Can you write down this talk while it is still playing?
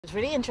It's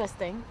really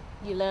interesting.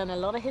 You learn a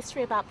lot of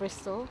history about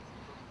Bristol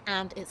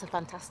and it's a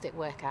fantastic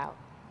workout.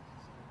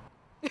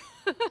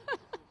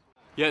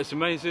 Yeah, it's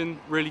amazing.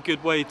 Really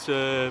good way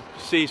to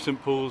see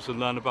St Paul's and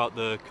learn about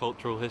the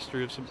cultural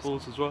history of St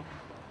Paul's as well.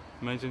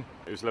 Amazing.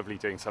 It was lovely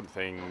doing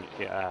something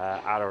at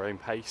our own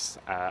pace,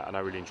 and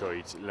I really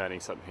enjoyed learning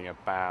something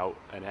about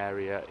an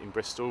area in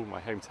Bristol, my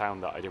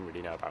hometown, that I didn't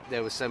really know about.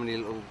 There were so many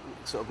little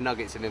sort of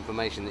nuggets of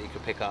information that you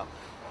could pick up,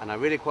 and I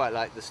really quite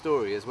liked the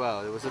story as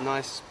well. There was a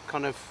nice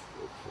kind of,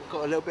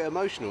 got a little bit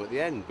emotional at the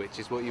end, which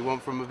is what you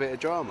want from a bit of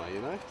drama,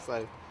 you know?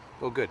 So,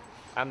 all good.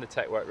 And the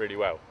tech worked really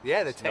well.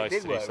 Yeah, the it's tech nice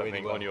did to work do something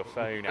really well. on your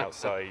phone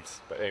outside,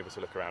 but able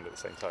to look around at the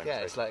same time. Yeah,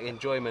 so. it's like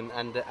enjoyment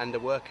and a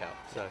workout.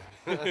 So.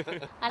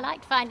 I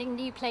liked finding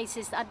new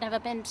places that I'd never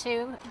been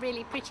to,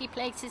 really pretty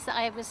places that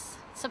I was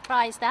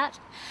surprised at,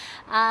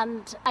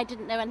 and I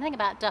didn't know anything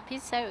about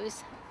DUPPY, so it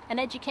was an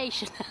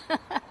education.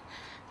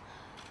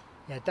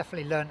 Yeah,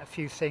 definitely learnt a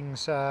few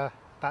things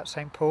about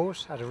St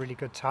Paul's, had a really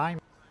good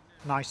time.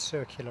 Nice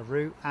circular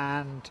route,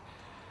 and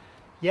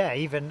yeah,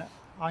 even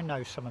I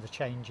know some of the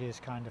changes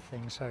kind of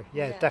thing, so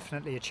yeah,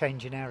 definitely a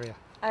changing area.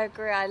 I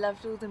agree, I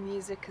loved all the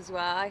music as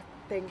well. I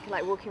think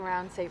like walking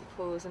around St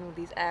Paul's and all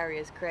these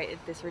areas created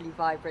this really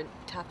vibrant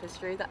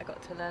tapestry that I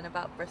got to learn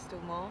about Bristol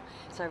more,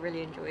 so I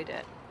really enjoyed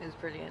it. It was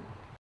brilliant.